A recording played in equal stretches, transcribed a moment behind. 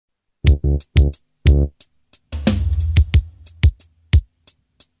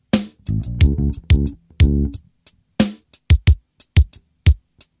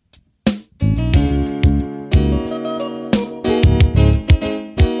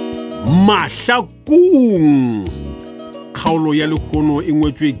Mahlakung kgaolo ya lekgono e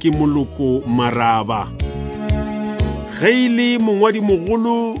ngwetswe ke Moloko Maraba Geile mongwadi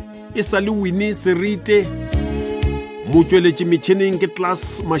mogolo e sa le Winnie Serite motsweletši metšhineng ke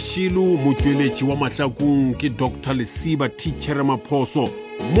Class Mashilu motsweletši wa Mahlakung ke Dr. Lesiba Teacher Maphoso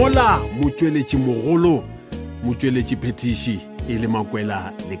mola motsweletši mogolo motsweletši phetiši e le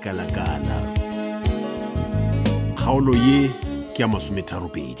Makwela Lekalakala kgaolo ye ke ya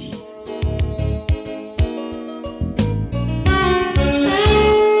 32.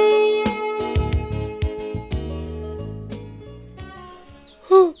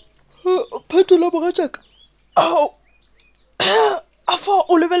 Phetola mogatšaka ao afa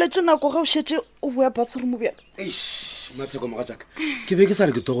o lebeletse nako ga o šetse o boya bathroom bjana Matseko mogatšaka ke be ke sa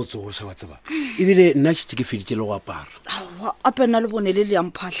re ke togo tsogoša wa tseba ebile nna šetse ke feditše le go apara awa ape nna le bone le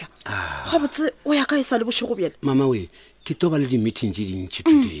yang phahla ga botse o ya ka e sa le bošego bjale mama we ke toba le di-meeting tše dintšhi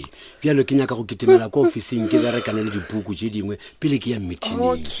today bjalo ke nyaka go ketemela ko officing ke berekane le dibuku tše dingwe pele ke ya meeting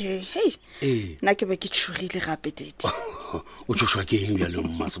okay hey nna ke be ke tšhogile gape tete o tšhošwa ke eng bjalo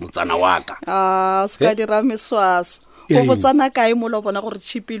mmase botsana wa ka se ka dira meswaso o botsana kae mola bona gore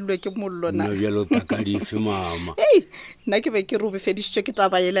tšhipilwe ke mollo na bjalo takadife mama nna ke be ke re o befedišitšwe ke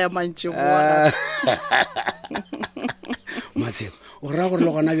taba ela ya mantši bona Matseko o ra gore le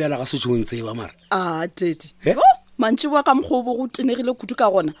gona bjala ga se tšhong tseba mara tedi mantši boa ka mokgobo go tenegile kudu ka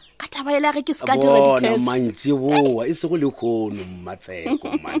gona ka taba ela ge ke se ka dira ditest mantši boa e se go le khono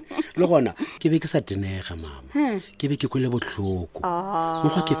Matseko man le gona ke be ke sa tenega mama ke be ke kwele bohloko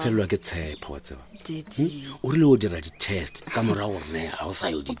mokgwa ke felelwa ke tshepo wa tseba o rile o dira di-test ka mora gore ne ga o sa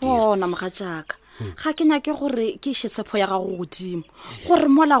yo di dira bona mogatšaka ga ke nyake gore ke iše tshepo ya gago godimo gore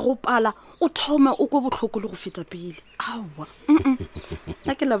mola go pala o thome o kwe bohloko le go feta pele awa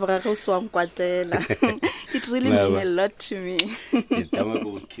nna ke leboga ge o se wangkwatela it really mean a lot to me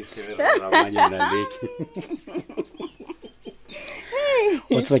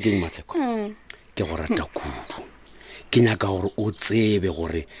o tseba keng Matseko ke go rata kudu ke nyaka gore o tsebe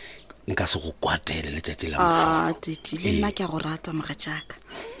gore nka se go kwatele letšatši la mohlolo tete le nna ke a go rata mogatšaka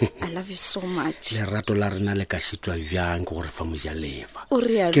I love you so much lerato la rena le ka šitwa bjang ke gore fa mojalefa O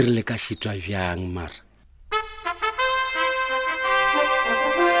realo? ke re le ka šitwa bjang mara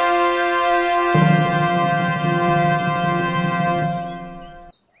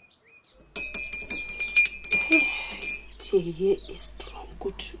teye e strong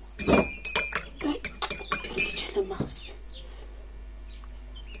kudu ke tšhele maswe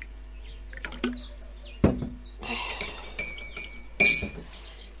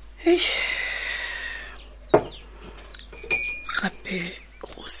gape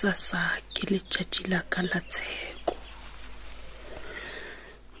go sasa ke letšatši la ka la tsheko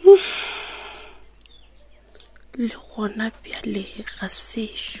le gona bjale ga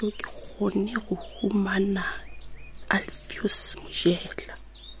sešo ke kgone go humana Alpheus Mojela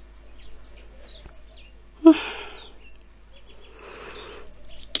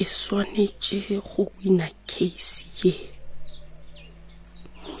ke swanetše go wina case ye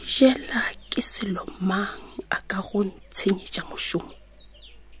Mojela ke selo mang a ka go ntshenyetša mošomo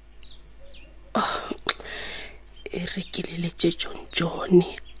e re ke leletše John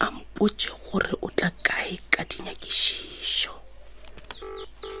a mpotše gore o tla kae ka dinyakišišo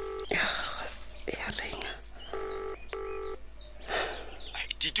ya renga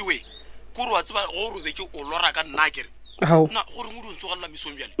Titi we kore wa tseba go robetse o lora ka nna kere ao na gore mo di ntsogalela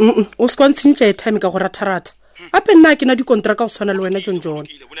mesong bjale o se kwa ntshintša e time ka go ratharata ape nna ke na dikontraka go tshwana le wena John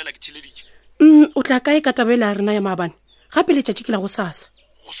ile bolela ke theleditše o tla kae ka tabela ya rena ya maabane gape letšatši ke la go sasa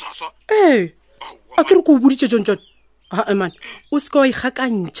go saswa a ke re ko o boditše John man o se ka wa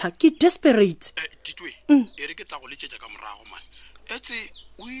ikgakantšha ke desperate Titi we e re ke tla go letšetša ka morago man etse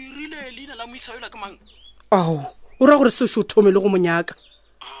o irile leina la moisabela ke mang ao o ra gore sešo o thome le go monyaka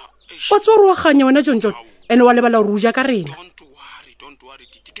wa tseba gore wa ganya wena John ene wa lebala gore o ja ka rena don't worry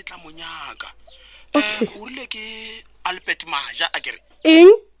Titi ke tla monyaka o rile ke Albert Maja a kere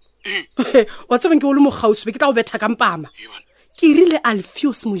eng wa tsebeng ke o le mogausi be ke tla go betha ka mpama ke rile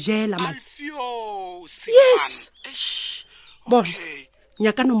Alpheus Mojela man yes bona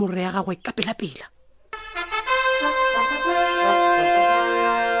nyaka nomoro ya gagwe ka pela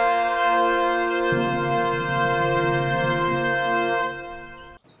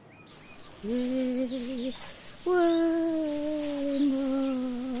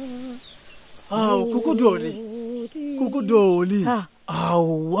Kukudoli.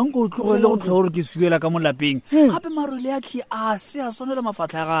 ao wa nko tlogele go tlhoa gore ke suela ka mo lapeng gape marole ya khe a se a swanela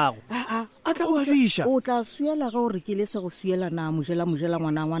mafatlha a gago a tla go bašiša o tla suela ka gore ke le se go suela na mojela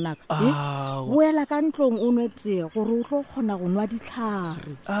ngwanaka Ao. boela ka ntlong o nwe tee gore o tlo kgona go nwa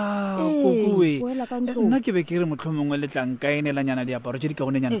ditlhare kokoe boela ka ntlong nna ke be ke re motlho mongwe le tlang ka enelanyana diaparo tse di ka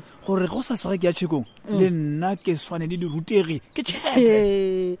gonenyana gore go sa sege ke ya tšhekong le nna ke swane le dirutegi ke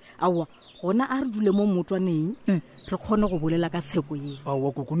tšhepe aowa gona a re dule mo motswaneng re kgone go bolela ka tsheko ye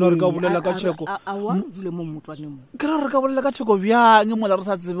aowa kokona re ka bolela ka tšheko aowa re dule mo motswaneng mo ke ra re ka bolela ka tšheko bjang mola re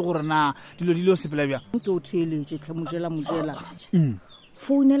sa tsebe gore na dilo sepela bjang ke o theeletše tle mojela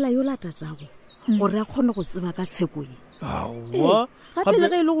founela yo la tatago gore a kgone go tseba ka tsheko ye aowa gape le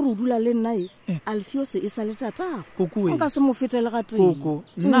ge e le gore o dula le nna alfiose e sa le tatago nka se mo fetele ga koko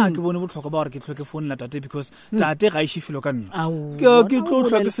nna ke bone botlhokwa ba gore ke tlhoke founela tate because tate ga e šefelo ka nna ke tlo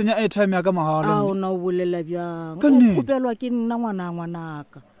tlhoa ke senya airtime ya ka mahala na o bolela bjang o kgopelwa ke nna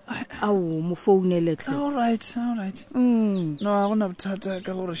ngwanaka ao mo founele tle alright no ga gona bothata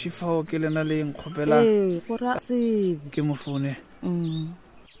ka gore šifao ke lena le nkgopela gore a tsebe ke mo foune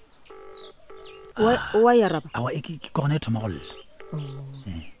wa ya raba awa ke gona e thoma go lla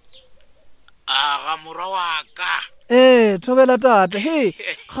aga mora wa ka thobela tate he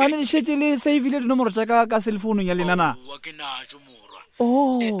gane di šetse le saveile dinomoro tša ka cellphone ya lenana wa ke natso morwa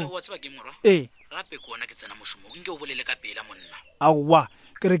wa tseba ke morwa gape ke ona ke tsena mošomong nke o bolele ka pela monna aowa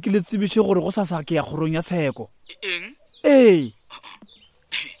ke re ke le tsebiše gore go sa ke ya kgorong ya tsheko eng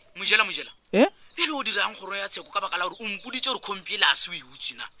mojela pele o dirang kgoro ya tsheko ka baka la gore o mpoditse gore compilas o e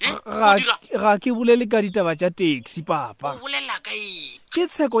utsina ga ke bolele ka ditaba tša taxi papa o bolela ka eng ke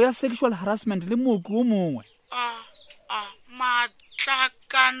tsheko ya sexual harassment le mooki o mongwe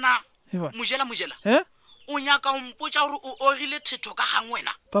matlakana mojela o nyaka o mpotsa gore o ogile thetho ka gang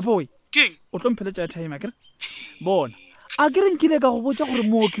wena papa we keng o tlo mpheletša time akere bona a ke re nkile ka go botsa gore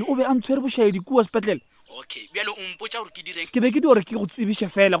mooki o be a ntshwere bošaedi kua sepetlele okay bjale o mpotsa gore ke direng ke be ke di gore ke go tsebiše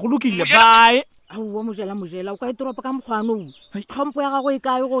fela go lokile bae aowa mojela o ka itoropa ka mokgwanong tlhompo ya gago e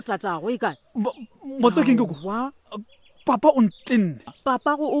kae go tatago e kae motse keng ke ko papa o ntenna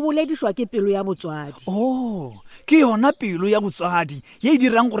papa go o boledišwa ke pelo ya botswadi ke yona pelo ya botswadi ye e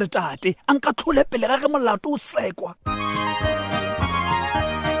dirang gore tate a nka tlhole pele ga ge molato o sekwa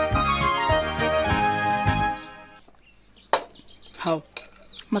how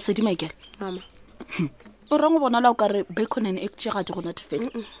Masedi Michael mama o rang o bona la o ka re bacon and egg ga di gona tefela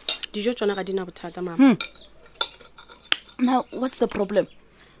dijo tsona ga dina bothata mama now what's the problem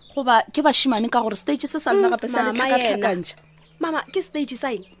goba ke bashimane ka gore stage se sa nna gape sa le tlhakantša mama ke stage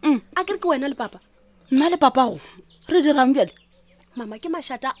sign a ke re ke wena le papa nna le papa go re dirang bjale mama ke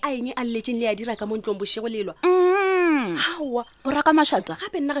mashata a eng a lletšeng le ya dira ka mo ntlong bošego lelwa hawa o raka mashata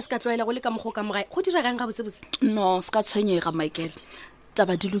gape nna ge se ka tloela go le ka mogo ka mogae go dira gang ga botsebotse no se ka tshwenyega Michael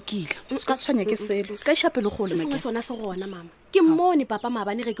taba di lokile se ka tshwenya ke selo se ka ishapele go le sengwe sona se gona mama ke mmone papa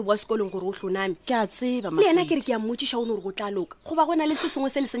maabane ge ke boa sekolong gore o hloname ke a tseba le yena ke re ke a mmotsiša o ne gore go tla loka goba gona le se sengwe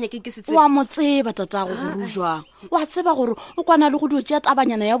se le senyake ke se tseba wa mo tseba tatago gore o jwang wa tseba gore o kwana le go dio tšea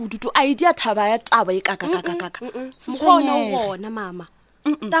tabanyana ya bodutu a idea thaba ya taba e kakakakaka mogona o gona mama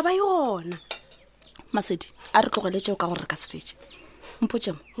taba e gona Masedi a re tlogeletse ka gore re ka se fetse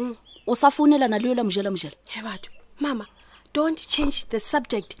mpotse mo o sa founelana le yola mojela he batho mama don't change the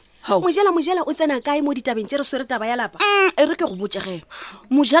subject mojela o tsena kae mo ditabeng tše re swere taba ya lapa e re ke go botsege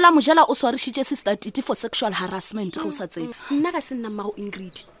mojela o swarišitše sister Titi for sexual harassment go sa tsebe nna ga se nna mmago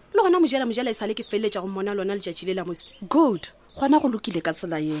Ingrid le gona mojela e sale ke feletša go mona lona letšatši le la mose good gona go lokile ka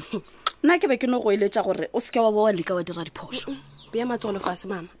tsela ye nna ke be ke no go eletša gore o seke wa boa leka wa dira diphoso bea matsogolo fase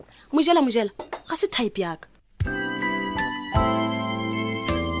mama mojela ga se type yaka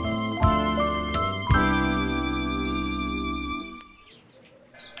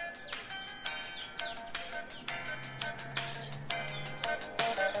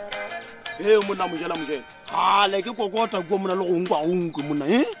monna mojela gale ke kokota kua mona le go nkwa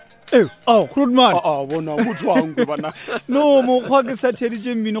monna Grootman bona o tshwangwe bana no mokgwa ke sa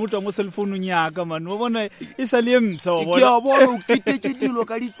theditše mmino go tšwa mo cellphone yaka man wa bona e sa le msa wa bona ke a bona o ketetše dilo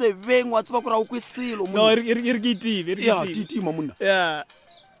ka ditsebeng wa tseba gore a o kwe selo no re ke titima monna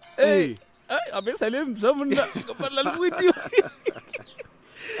a be sa le msa monna ka parla le boitio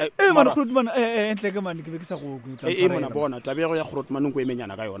man Grootman entle ke man ke be ke sa go utlwa mona bona tabego ya Grootman go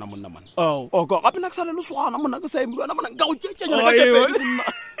emenyana ka yona monna man ka gape na ke sa le leswana monna ke sa emilwana monna nka go tšetšanya ka tepedi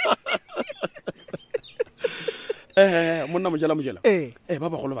monna monna mojela ba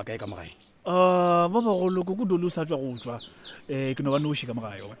bagolo ba kae ka mogae ba bagolo ko dolo sa tswa go tswa ke no ba no shika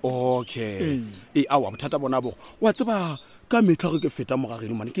magayo. Okay awa bothata bona bo wa tseba ka metlha ke feta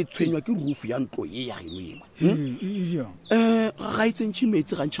mogageno mane ke tshwenywa ke roof ya ntlo e ya eno ga itsentse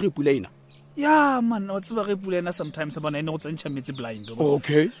metsi ga ntse re pula ina ya man o tseba ge pula ena sometimes bana ene go tsentšha metsi blind.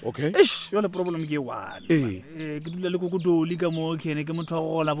 Okay eish yole problem ke one ke dula le go doli ka mo ke ene ke motho a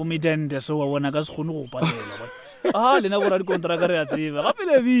gola bo medende so wa bona ka se gone go patela lena go ra di kontraka re a tseba gape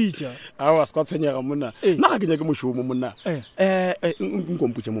le bitša awa se ka tshwenyega monna nna ga ke nyake mošomo monna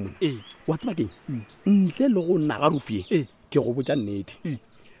nkompotse mo monna wa tseba keng ntle le go nna ga rufie ke go botsa nnete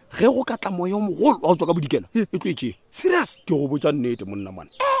ge go ka tla moya o mogolo wa go tswa ka bodikela e tlo etsee serious ke go botsa nnete monna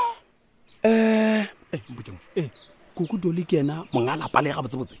mane mpotse mo koko doli ke ena mongalapa le ga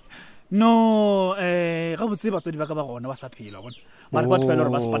botsebotse no ga botse batsadi ba ka ba gona ba sa phela bona mara batho ba le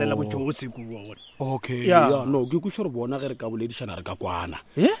gore ba sepanela bojotse kua bona. Okay Yeah. no ke kutse re bona ge re ka boledišana re ka kwana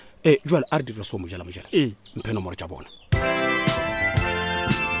jwale a re dire so mojela mphe nomoro tša bona.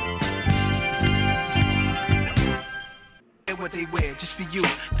 What they wear just for you,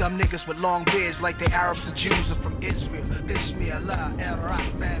 dumb niggas with long beards like the Arabs or Jews are from Israel. Bismillah,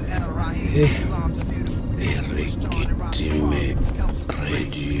 El-Rahman, El-Rahim. Islam's a beautiful Kitime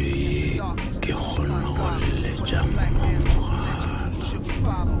radio ke gona go le jammo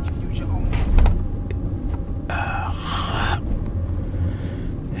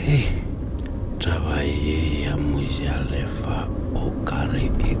taba ye ya mojalefa o kare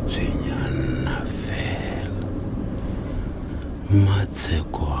e tsenyana fela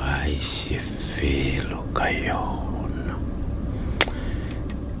matsheko ga e shefelo ka yona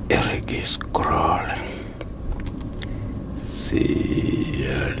e re ke scroll si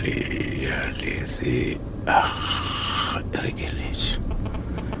yale si re ke letse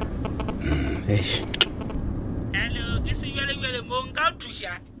hello ke se yale mo nka o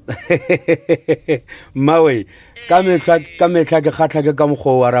thuša mawe ka metlha ke kgatla ke ka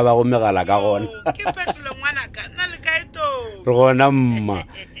mokgwa wa raba go megala ka gona ke petlo ngwanaka nna le kae to re gona mma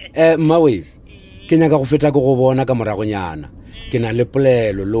mawe ke nyaka go feta ke go bona ka moragonyana ke na le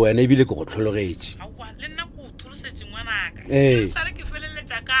polelo le wena ebile ke go tlhologetše awa le nna ko o thulosetse ngwanaka Ee. sale ke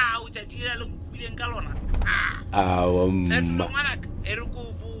feleletša ka o tšatšila le nkuileng ka lona awa petlo mma ngwanaka e re ko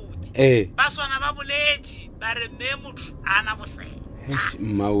o botse ba swana ba boletše ba re mme motho a na bosela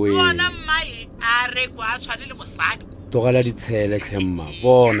mawe yona mmae a rekwa a tshwane le mosadi togela ditshele tlhemma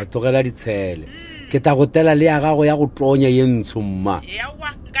bona togela ditshele ke ta go tela le ya gago ya go tlonya ye ntsho mma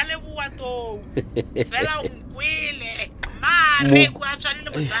yawa nka leboa tou fela o nkwele mma a rekwa a tshwane le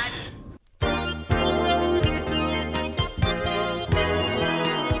mosadi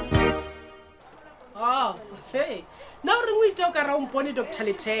na o reng o ite o ka ra o mpone Dr.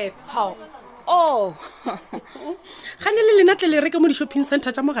 Letepe oh gane le lena tle le reka mo di-shopping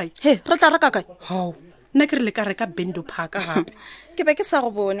center tša mogae he re tla reka kae how nna ke re le ka reka bendo parka gape ke be ke sa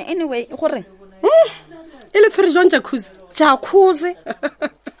go bone anyway goreng e le tshwere jwang jacuzzi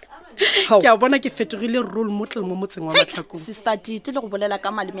ke a bona ke fetogile role model mo motseng wa Mahlakung sister tite le go bolela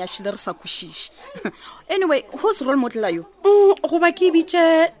ka maleme ya šile re sa kwešiše anyway who's role model are you goba ke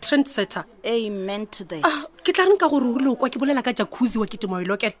bitše trendsetter amen to that ke tla reng ka gore o rile o kwa ke bolela ka jacuzzi wa ketemo e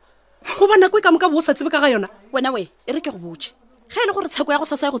lokela goba nako e ka moka bo o sa tsebe ka ga yona wena we e re ke go botse ge e le gore tsheko ya go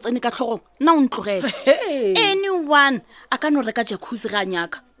sasa ya go tsene ka tlhogong nna o ntlogele anyone a ka no reka jacuzzi ga a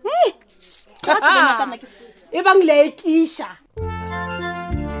nyaka e bang le ekiša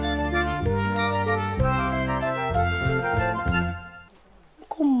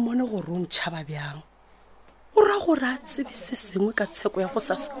ko mmone gore o ntšhaba bjang o ra gore a tsebe se sengwe ka tsheko ya go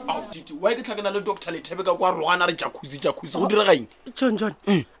sasa titi wa ke tlhakena le Dr. Letepe ka kwa rogana re jacuzzi go diragaeng john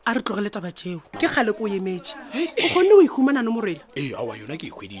a re tlogele taba tšeo ke gale ko o emetse o kgonne o ihumana nomorela awa yona ke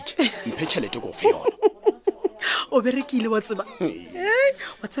ikgweditše mphe tšhelete ko fe yona o berekile wa tseba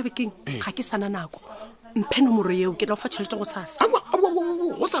wa tsebe keng ga ke sana nako mphe nomoro eo ke tla o fa tšhelete go sasa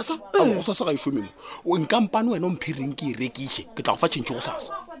go sasa ga e šome mo o nkampane wena o mphireng ke e rekiše ke tla go fa tšhentšhe go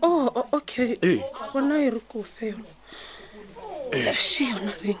sasa okay gona e re ko fe yona she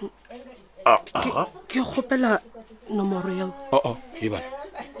yona reng ke kgopela nomoro eo e bana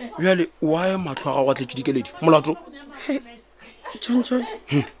bjale wa ye matlho a gago a tletse dikeledi molato john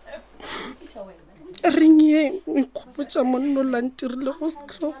reng ye o ikgopotša monno lantirile go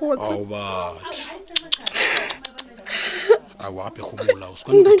setlhogo wa tseba batho awa gape go molao se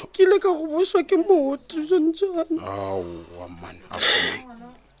nna kile ka go boswa ke motho john awa man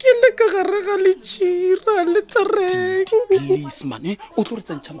ke le ka gare ga letšira le tereng please man o tlo re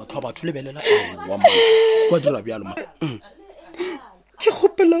tsentšha matho a batho lebelela awa man se kwa dira bjalo man ke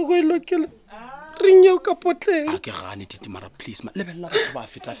kgopela go e lokela re nyeo ka potleng a ke gane titimara please lebelela batho ba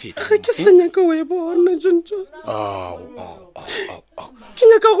feta-feta ga ke sa nyaka o e bona jonjon ke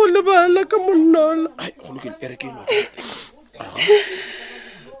nyaka go lebala ka monnola go lokile ere ke ilo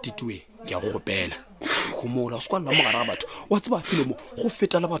titue ke a go gopela gomola o se kwa lla mo gare ga batho wa tseba fele mo go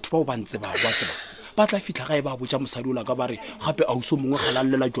fetela batho bao ba ntse ba wa tseba ba tla fitlha ga e ba botsa mosadi o la ka ba re gape auso mongwe ga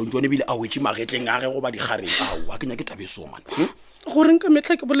lallela jonjone ebile a wetse magetleng a ge go ba digareng ao a kenya ke tabeso man gore nka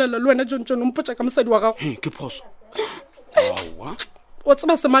metlha ke bolela le wena jonjon o mpotsa ka mosadi wa gago ke phoso aowa o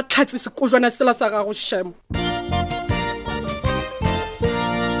tseba sematlhatsi sekojwana sela sa gago shemo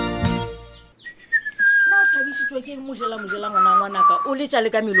na o thabisitswe ke mojela ngwanaka o letša le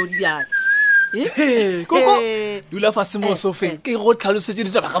ka melodi bjale koko dula fase mo sofeng ke go tlhalosetse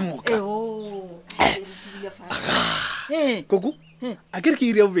ditaba ka moka koko a ke re ke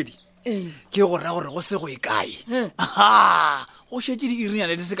iri ya bobedi ke go raya gore go se go e kae go šetse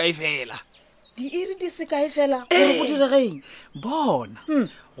diirinyane di se kae fela diiri di se kae fela gore go diregeng bona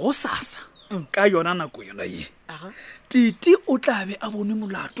go sasa ka yona nako yona ye titi o tlabe a bone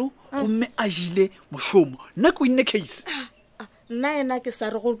molato gomme a jile mošomo nako inne case nna ena ke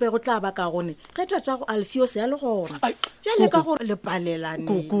sa re go be go tla ba ka gone ge tatago alfio se ya le gona bjale ka gore le palelane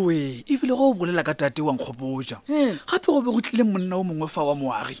kokoe ebile go o bolela ka tate wa nkgopotša gape go be go tlile monna o mongwe fa wa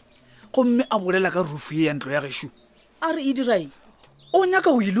moagi gomme a bolela ka rufu ye ya ntlo ya gešo a re e diraeng o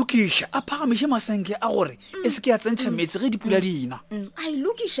nyaka go ilokiša a phagamiše masenke a gore e se ke ya tsentšha metsi ge dipula dina a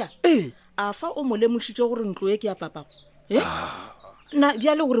ilokiša a fa o mo lemošitše gore ntlo ye ke ya papago na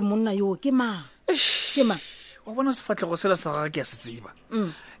bjale gore monna yoo ke mang wa bona sefatlhego sela sa gaga ke a se tseba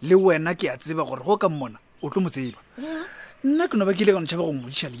le wena ke a tseba gore go ka mmona o tlo mo tseba nna ke no ba ke ile ka ntšhaba go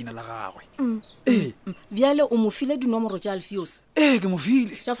mmodiša leina la gagwe bjale o mo file dinomoro tša alfios ke mo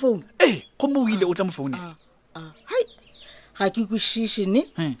file tša founu gomme o ile o tla mo founela hai ga ke kwešišene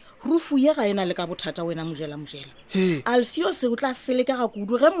rufu ye ga ena le ka bothata wena mojela alfios o tla seleka ga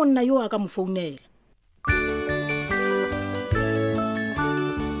kudu ge monna yo a ka mo founela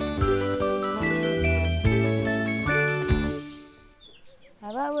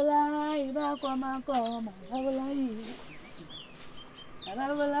Ababolai ba koma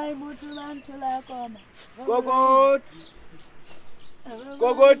ababolai motho ba nthola koma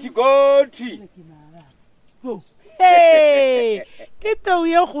Goti. ke tau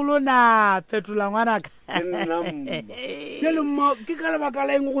ye kgolo na phetola ngwanaka Bjale mma ke ka lebaka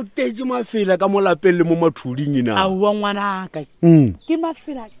la eng go tetse mafela ka mo lapeng le mo mathuding ena aowa ngwanaka ke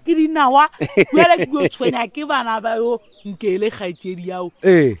mafela ke dinawa bjale ke o tshwenya ke bana ba yo nkele kgaitsedi yao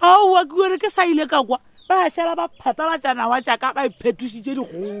aowa ke ore ke sa ile ka kwa ba šala ba phatalatša nawa tšaka ba iphetošitše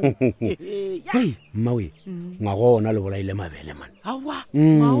digolo mmawe ngwa gona le bolaile mabele man aowa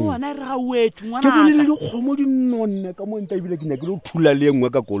ngwaona e re ga wethu ke bone le dikgomo di nonne ka mo nta ebile ke nyake le go thula le engwe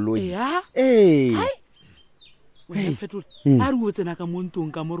ka koloi wena fetola a re o tsena ka mo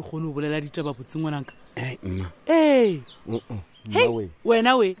ntong ka mo re kgone go bolela ditaba botse ngwananka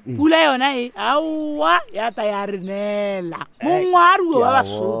wena we pula yona aowa ya ta ya re nela mongwaruo wa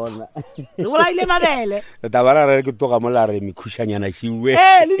basotho re bolaile mabele tabara re ke toga mola re mekhušanyana šiwe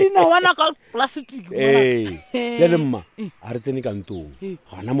le dinawana ka plastic ya le mma a re tsene ka ntong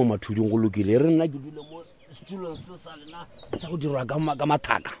gona mo mathuding go lokile re nna ke dule mo setulong se sa lena sa go dirwa ka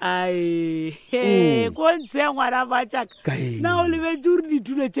mathaka ko ntshe ngwana batšaka na o lebetse gore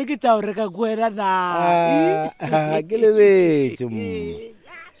ditulo tše ke tša go reka ko wena na ke lebetse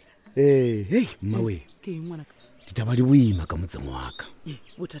mmawe ke eng ngwanaka ditaba di boima ka motseng waka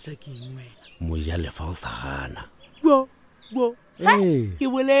bothata ke eng wena mojalefa o sa gana ke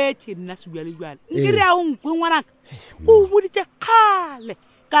boletse nna sebjalejale nke re a o nkwe ngwanaka go boditše kgale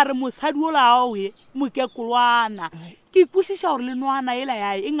ka re mosadi o lao ye mokekolwana ke ikwešiša gore le noana ela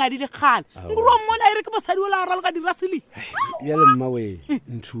yae e ngadile kgale nkero mmona e re ke mosadi o lao ralo ka dirasele bjale mmawe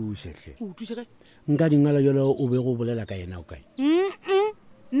nthušetlhe o thuše kae nka dingala jalo o be go bolela ka yena o kae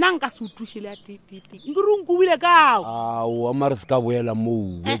nna nka se o thušele ya tititi nkere o nkobile kao aowa mare se ka boela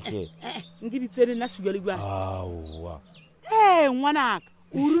moo etlhe nke ditsene nna sebjale jale aowa ngwanaka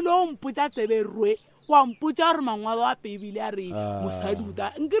o rile o mpotsa tsebe rwe wa mpotsa gore mangwalo a pebile a re mosadi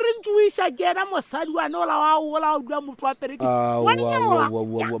uta nke re ntsoiša ke ena mosadi wane ola dula motho wa perekisi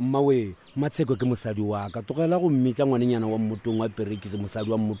mmawe matsheko ke mosadi wa ka tlogela go mmetša ngwanenyana wa mmotong wa perekisi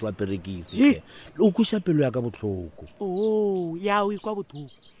mosadi wa mmoto wa perekisi o kweša pelo ya ka botlhoko ya o ikwa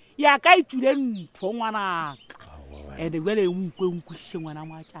botlhoko ya ka itule ntho ngwanaka ande jale nkwešiše ngwana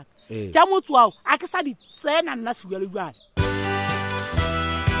moatšaka tša motse wao a ke sa di tsena nna sebjale jale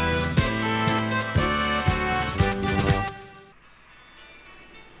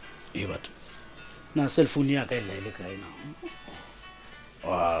batho na cellphone ya ka e laile kae na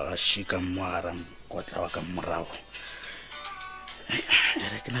wa shika moara kotla wa ka morago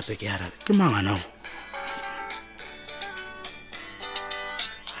ere ke nape ke arabe ke mangana o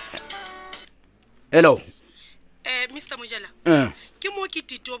hello Mr Mojela ke mo ke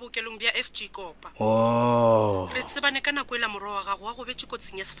tito bokelong bja FG Kopa re tsebane ka nako ela moro wa gago wa go betse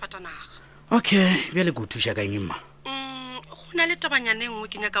kotsing ya sefatanaga okay bjale go thuša ka eng ma go na le tabanyana engwe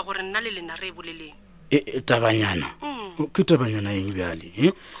ke nyaka gore nna le lena re boleleng tabanyana ke tabanyana eng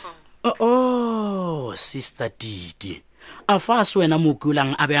bjale sister Titi a fa se wena mo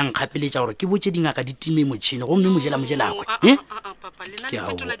kulang a be a nkgapeletša gore ke botse dingaka di time motšhini gomme mojelakwe papa lena le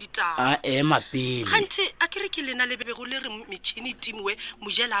fetola ditaba mapele gante a kere ke lena le bebe go le re metšhini timiwe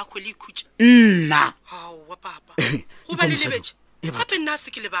mojelakwe le ikhutše nna wa papa go ba le lebetse gape nna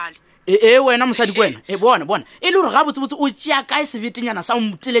se ke lebale wena mosadi kwena bona e le gore ga botsebotse o tšea kae sebetenyana sa o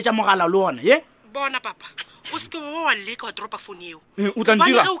moteletša mogala le ona bona papa o seke wa leka wa dropa phone eo o tla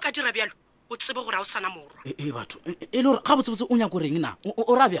ntira ga o ka dira bjalo o tsebe gore a o sana morwa batho e le gore ga botsebotse o nyako reng na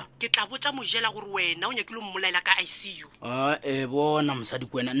o rabja ke tla botsa mojela gore wena o nyakile mmolaela ka ICU bona mosadi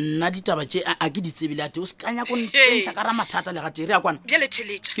kwena nna ditaba tše a ke di tsebile ate o se ka nyako ntšentšha ka ra mathata le gate re ya kwana bjale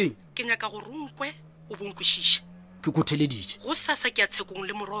theletša ke nyaka gore o nkwe o bonkwešiša ke go theleditše go sasa ke a tshekong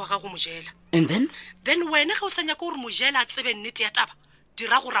le morwa wa gago mojela and then wena ga o sa nyaka gore mojela a tsebe nnete ya taba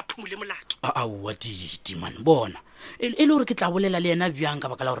dira gore a phumole molato aowa Titi man bona e le gore ke tla bolela le yena bjang ka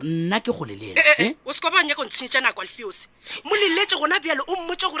baka la gore nna ke gole le yena o se ka ba nyaka go ntšhiša nako Alfiose mo leletse gona bjalo o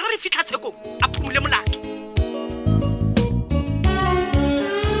mmotse gore re fitlha tshekong a phumole molato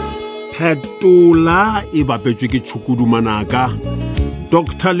phetola e bapetswe ke Tšhukudumanaka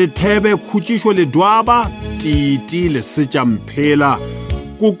Dr. Lethebe Khutšišo Ledwaba Titi Lesetšamphela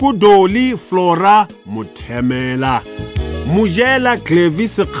Kukudoli Flora Mothemela Mojela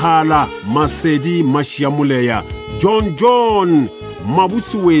Clevis Khala Masedi Mashiamuleya John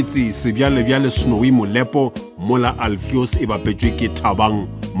Mabutsiwetsi Sebjale Snowy Molepo Mola Alfios e bapetswe ke Thabang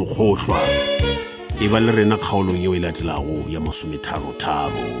Mokgohlwa e ba le rena kgaolong yeo e latelago ya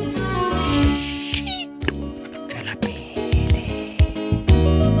 33